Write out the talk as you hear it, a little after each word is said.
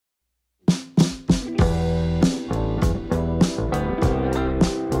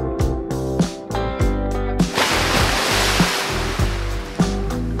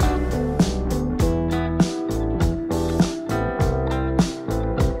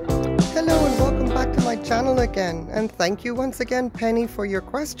channel again, and thank you once again, Penny, for your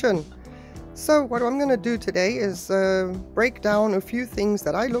question. So what I'm going to do today is break down a few things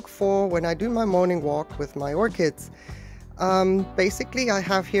that I look for when I do my morning walk with my orchids. Basically, I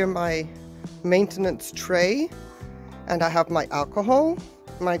have here my maintenance tray, and I have my alcohol,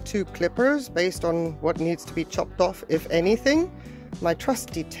 my 2 clippers based on what needs to be chopped off, if anything, my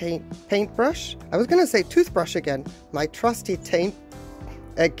trusty paintbrush. I was going to say toothbrush again. My trusty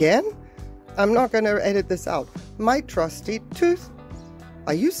again? I'm not going to edit this out. My trusty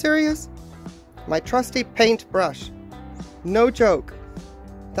Are you serious? My trusty paintbrush. No joke.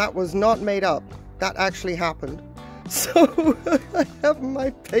 That was not made up. That actually happened. So I have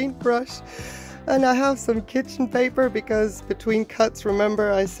my paintbrush and I have some kitchen paper because between cuts,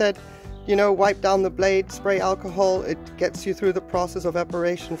 remember I said, you know, wipe down the blade, spray alcohol, it gets you through the process of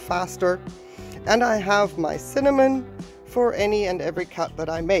evaporation faster. And I have my cinnamon for any and every cut that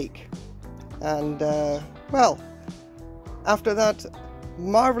I make. And well, after that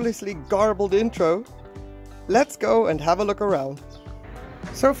marvelously garbled intro, let's go and have a look around.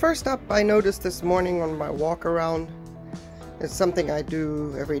 So first up, I noticed this morning on my walk around, it's something I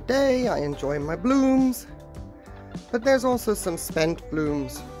do every day. I enjoy my blooms, but there's also some spent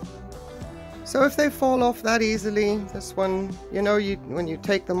blooms. So if they fall off that easily, this one, you know, when you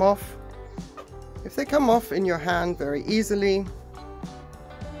take them off, if they come off in your hand very easily,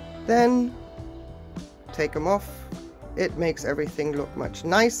 then take them off. It makes everything look much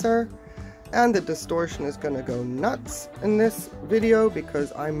nicer, and the distortion is going to go nuts in this video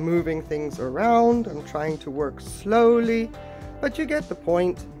because I'm moving things around. I'm trying to work slowly, but you get the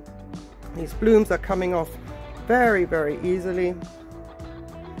point. These blooms are coming off very, very easily,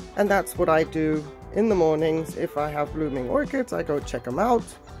 and that's what I do in the mornings. If I have blooming orchids, I go check them out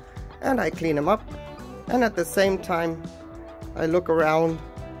and I clean them up, and at the same time I look around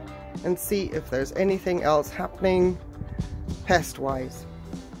and see if there's anything else happening pest-wise.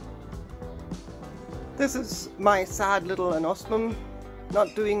 This is my sad little anosmum,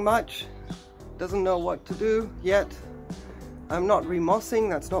 not doing much, doesn't know what to do yet. I'm not remossing,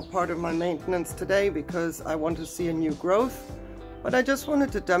 that's not part of my maintenance today because I want to see a new growth, but I just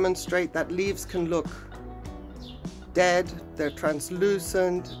wanted to demonstrate that leaves can look dead, they're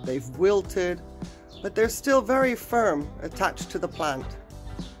translucent, they've wilted, but they're still very firm attached to the plant.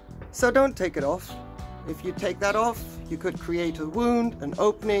 So don't take it off. If you take that off, you could create a wound, an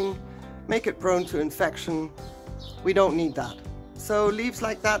opening, make it prone to infection. We don't need that. So leaves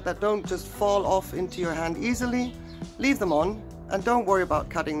like that don't just fall off into your hand easily, leave them on and don't worry about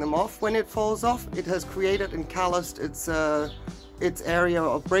cutting them off. When it falls off, it has created and calloused its area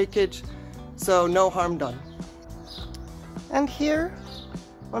of breakage, so no harm done. And here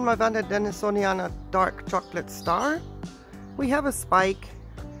on my Vanda Denisoniana dark chocolate star, we have a spike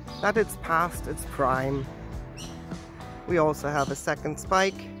that it's past its prime. We also have a second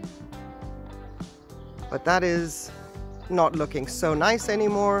spike, but that is not looking so nice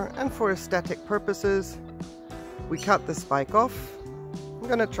anymore, and for aesthetic purposes we cut the spike off. I'm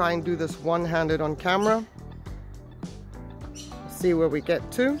gonna try and do this one-handed on camera, see where we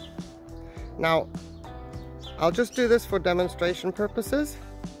get to. Now I'll just do this for demonstration purposes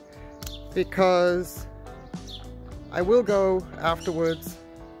because I will go afterwards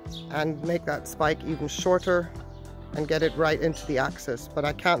and make that spike even shorter and get it right into the axis, but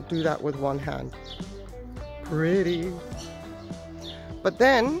I can't do that with one hand. Pretty. But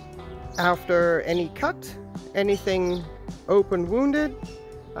then after any cut, anything open wounded,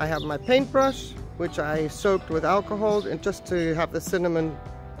 I have my paintbrush, which I soaked with alcohol and just to have the cinnamon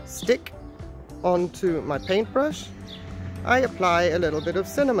stick onto my paintbrush, I apply a little bit of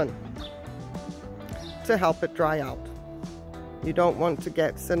cinnamon to help it dry out. You don't want to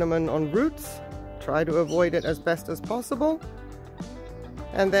get cinnamon on roots, try to avoid it as best as possible,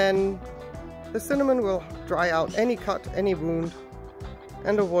 and then the cinnamon will dry out any cut, any wound,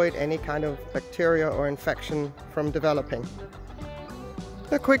 and avoid any kind of bacteria or infection from developing.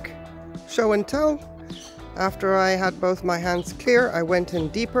 A quick show and tell. After I had both my hands clear, I went in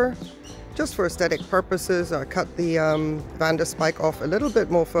deeper just for aesthetic purposes. I cut the Vanda spike off a little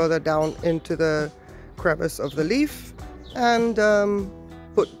bit more further down into the crevice of the leaf and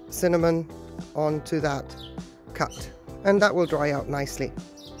put cinnamon onto that cut, and that will dry out nicely.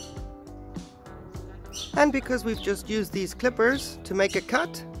 And because we've just used these clippers to make a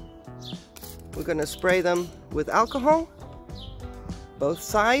cut, we're going to spray them with alcohol, both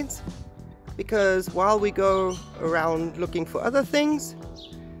sides, because while we go around looking for other things,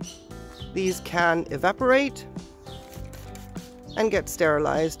 these can evaporate and get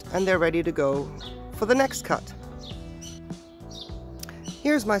sterilized, and they're ready to go for the next cut.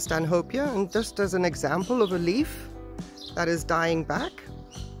 Here's my Stanhopea, and just as an example of a leaf that is dying back,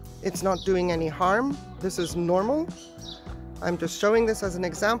 it's not doing any harm. This is normal. I'm just showing this as an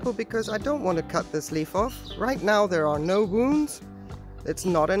example because I don't want to cut this leaf off. Right now there are no wounds. It's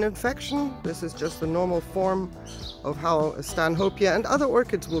not an infection. This is just the normal form of how a Stanhopea and other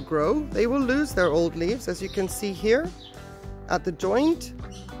orchids will grow. They will lose their old leaves, as you can see here at the joint.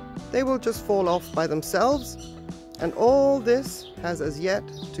 They will just fall off by themselves, and all this has as yet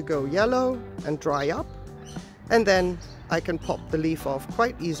to go yellow and dry up, and then I can pop the leaf off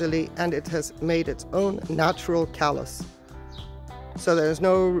quite easily, and it has made its own natural callus. So there's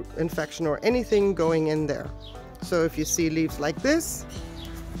no infection or anything going in there. So if you see leaves like this,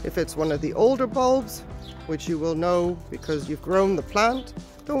 if it's one of the older bulbs, which you will know because you've grown the plant,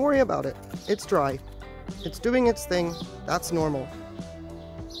 don't worry about it. It's dry. It's doing its thing. That's normal.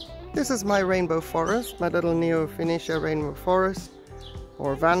 This is my rainbow forest, my little Neophoenicia rainbow forest,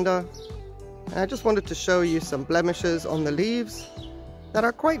 or Vanda. And I just wanted to show you some blemishes on the leaves that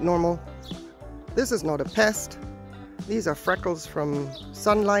are quite normal. This is not a pest. These are freckles from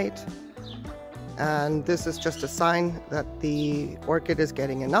sunlight. And this is just a sign that the orchid is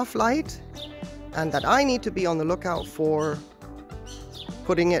getting enough light and that I need to be on the lookout for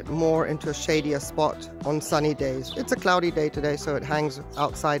putting it more into a shadier spot on sunny days. It's a cloudy day today, so it hangs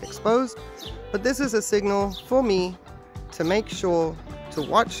outside exposed, but this is a signal for me to make sure to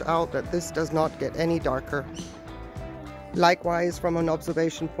watch out that this does not get any darker. Likewise, from an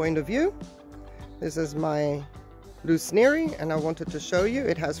observation point of view, this is my Lucneri, and I wanted to show you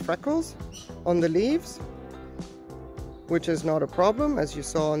it has freckles on the leaves, which is not a problem as you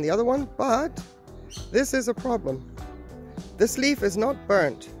saw on the other one, but this is a problem. This leaf is not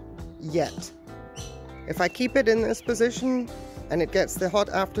burnt yet. If I keep it in this position and it gets the hot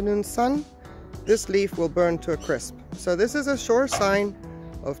afternoon sun, this leaf will burn to a crisp. So this is a sure sign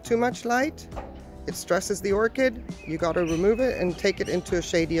of too much light. It stresses the orchid. You got to remove it and take it into a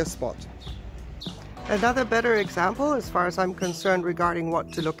shadier spot. Another better example, as far as I'm concerned, regarding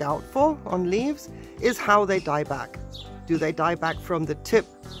what to look out for on leaves is how they die back. Do they die back from the tip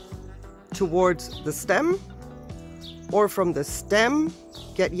towards the stem, or from the stem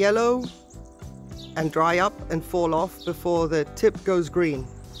get yellow and dry up and fall off before the tip goes green?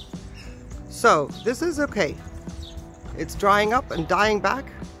 So this is okay. It's drying up and dying back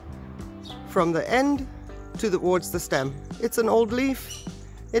from the end towards the stem. It's an old leaf.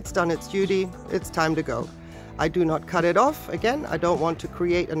 It's done its duty. It's time to go. I do not cut it off. Again, I don't want to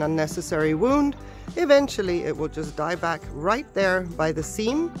create an unnecessary wound. Eventually it will just die back right there by the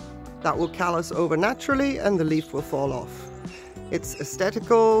seam. That will callus over naturally and the leaf will fall off. It's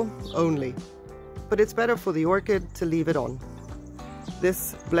aesthetical only, but it's better for the orchid to leave it on.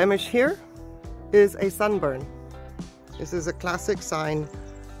 This blemish here is a sunburn. This is a classic sign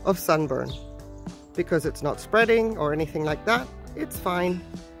of sunburn because it's not spreading or anything like that. It's fine.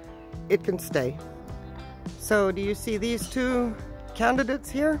 It can stay. So do you see these two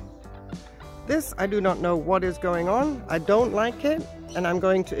candidates here? This, I do not know what is going on. I don't like it, and I'm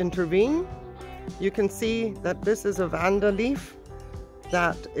going to intervene. You can see that this is a Vanda leaf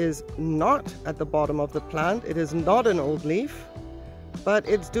that is not at the bottom of the plant. It is not an old leaf, but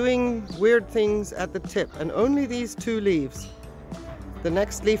it's doing weird things at the tip, and only these two leaves. The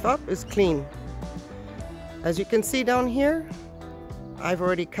next leaf up is clean. As you can see down here, I've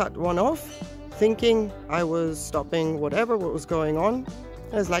already cut one off, thinking I was stopping what was going on.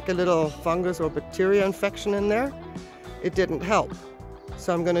 There's like a little fungus or bacteria infection in there. It didn't help.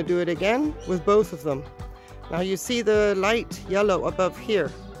 So I'm going to do it again with both of them. Now you see the light yellow above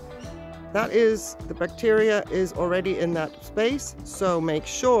here. That is, the bacteria is already in that space. So make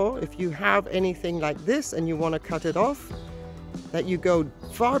sure if you have anything like this and you want to cut it off, that you go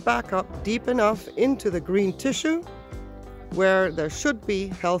far back up, deep enough into the green tissue where there should be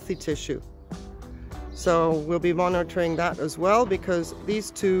healthy tissue. So we'll be monitoring that as well, because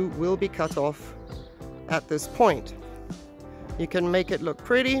these two will be cut off at this point. You can make it look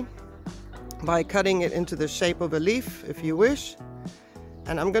pretty by cutting it into the shape of a leaf if you wish.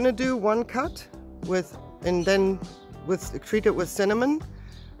 And I'm going to do one cut treat it with cinnamon,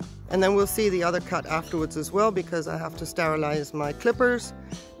 and then we'll see the other cut afterwards as well, because I have to sterilize my clippers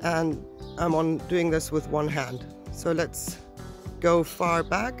and I'm doing this with one hand. So let's go far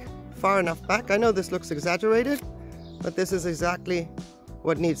enough back. I know this looks exaggerated, but this is exactly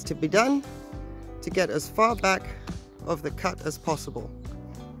what needs to be done to get as far back of the cut as possible.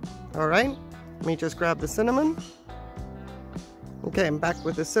 All right, let me just grab the cinnamon. Okay, I'm back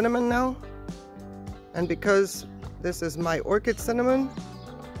with the cinnamon now. And because this is my orchid cinnamon,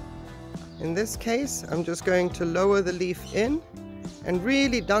 in this case, I'm just going to lower the leaf in and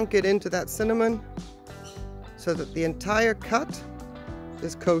really dunk it into that cinnamon so that the entire cut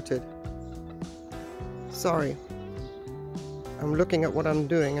is coated. Sorry, I'm looking at what I'm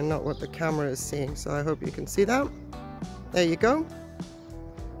doing and not what the camera is seeing, so I hope you can see that. There you go.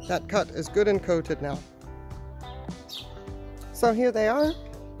 That cut is good and coated now. So here they are,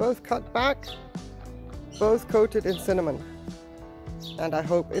 both cut back, both coated in cinnamon. And I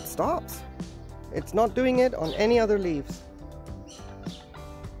hope it stops. It's not doing it on any other leaves.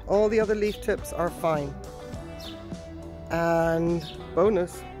 All the other leaf tips are fine. And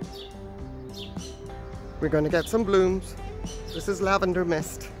bonus, we're going to get some blooms. This is lavender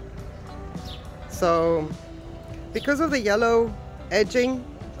mist. So because of the yellow edging,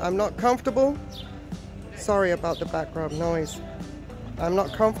 I'm not comfortable. Sorry about the background noise. I'm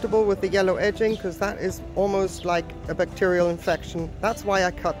not comfortable with the yellow edging because that is almost like a bacterial infection. That's why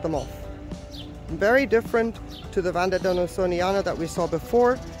I cut them off. Very different to the Vanda Dawsoniana that we saw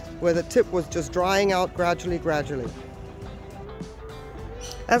before, where the tip was just drying out gradually.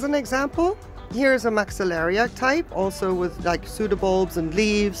 As an example, here's a Maxillaria type, also with like pseudobulbs and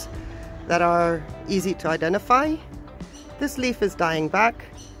leaves that are easy to identify. This leaf is dying back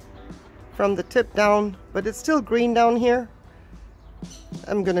from the tip down, but it's still green down here.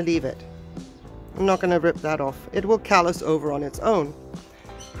 I'm gonna leave it. I'm not gonna rip that off. It will callus over on its own.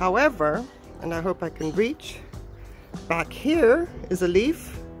 However, and I hope I can reach, back here is a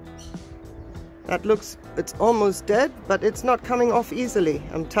leaf that looks, it's almost dead, but it's not coming off easily.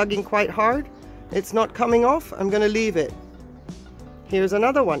 I'm tugging quite hard. It's not coming off. I'm gonna leave it. Here's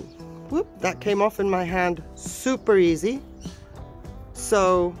another one. Whoop, that came off in my hand super easy.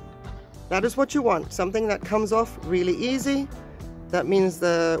 So that is what you want, something that comes off really easy. That means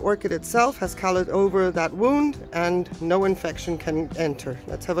the orchid itself has colored over that wound and no infection can enter.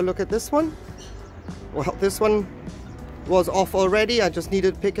 Let's have a look at this one. Well, this one was off already. I just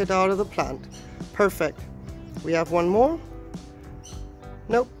needed to pick it out of the plant. Perfect. We have one more.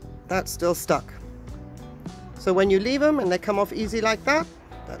 Nope, that's still stuck. So when you leave them and they come off easy like that,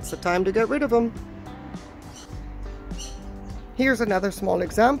 that's the time to get rid of them. Here's another small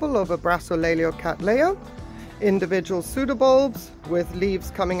example of a Brassolaleo cattleya. Individual pseudobulbs with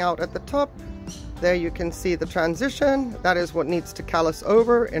leaves coming out at the top. There you can see the transition. That is what needs to callus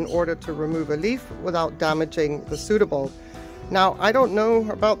over in order to remove a leaf without damaging the pseudobulb. Now, I don't know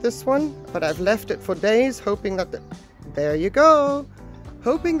about this one, but I've left it for days hoping that there you go,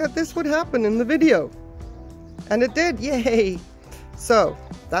 hoping that this would happen in the video. And it did, yay! So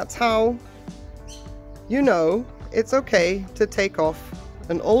that's how you know it's okay to take off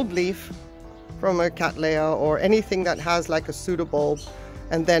an old leaf from a cattleya or anything that has like a pseudobulb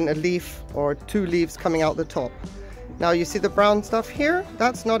and then a leaf or two leaves coming out the top. Now you see the brown stuff here?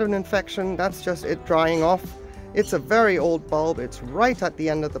 That's not an infection, that's just it drying off. It's a very old bulb, it's right at the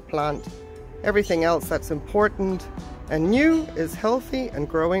end of the plant. Everything else that's important and new is healthy and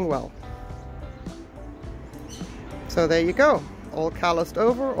growing well. So there you go, all calloused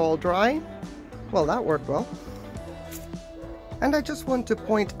over, all dry. Well, that worked well. And I just want to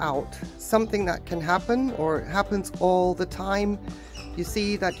point out something that can happen or happens all the time. You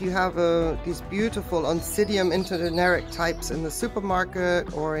see that you have these beautiful Oncidium intergeneric types in the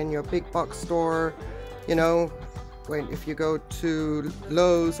supermarket or in your big box store, you know, if you go to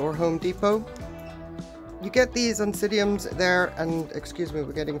Lowe's or Home Depot. You get these Oncidiums there and, excuse me,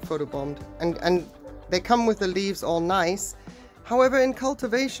 we're getting photobombed, and they come with the leaves all nice. However, in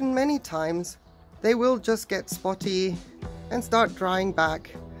cultivation many times they will just get spotty and start drying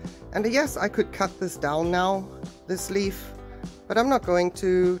back. And yes, I could cut this down now, this leaf, but I'm not going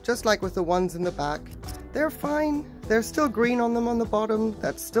to, just like with the ones in the back. They're fine, there's still green on them on the bottom,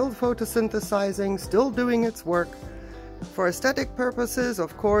 that's still photosynthesizing, still doing its work. For aesthetic purposes,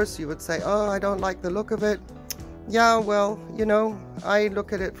 of course, you would say, oh, I don't like the look of it. Yeah, well, you know, I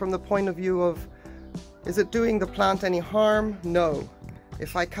look at it from the point of view of, is it doing the plant any harm? No.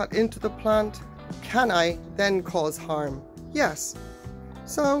 If I cut into the plant, can I then cause harm? Yes.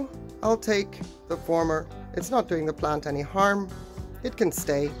 So I'll take the former. It's not doing the plant any harm. It can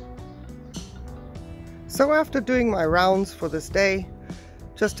stay. So after doing my rounds for this day,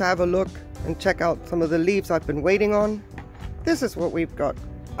 just to have a look and check out some of the leaves I've been waiting on, this is what we've got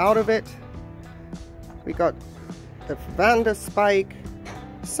out of it. We got the Vanda spike,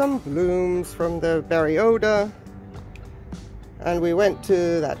 some blooms from the Baryoda, and we went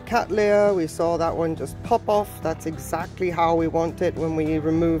to that cattleya. We saw that one just pop off. That's exactly how we want it when we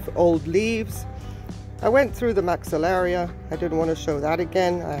remove old leaves. I went through the Maxillaria. I didn't want to show that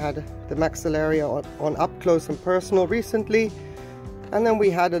again. I had the Maxillaria on up close and personal recently, and then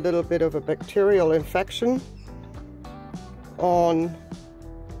we had a little bit of a bacterial infection on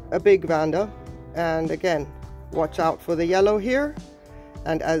a big Vanda. And again, watch out for the yellow here.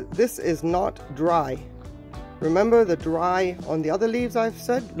 And as this is not dry, remember the dry on the other leaves I've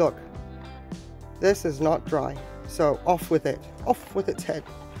said, look, this is not dry. So off with it, off with its head.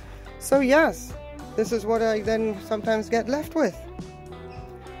 So yes, this is what I then sometimes get left with.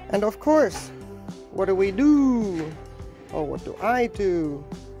 And of course, what do we do? Or what do I do?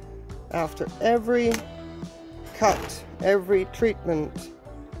 After every cut, every treatment,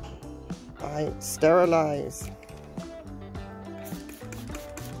 I sterilize.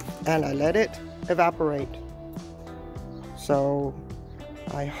 And I let it evaporate. So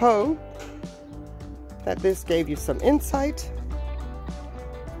I hope that this gave you some insight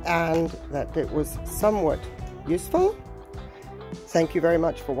and that it was somewhat useful. Thank you very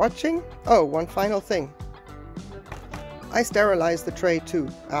much for watching. Oh, one final thing. I sterilize the tray too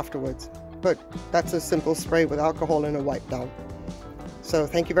afterwards, but that's a simple spray with alcohol and a wipe down. So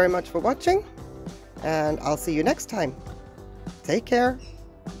thank you very much for watching, and I'll see you next time. Take care.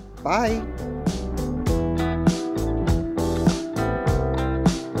 Bye.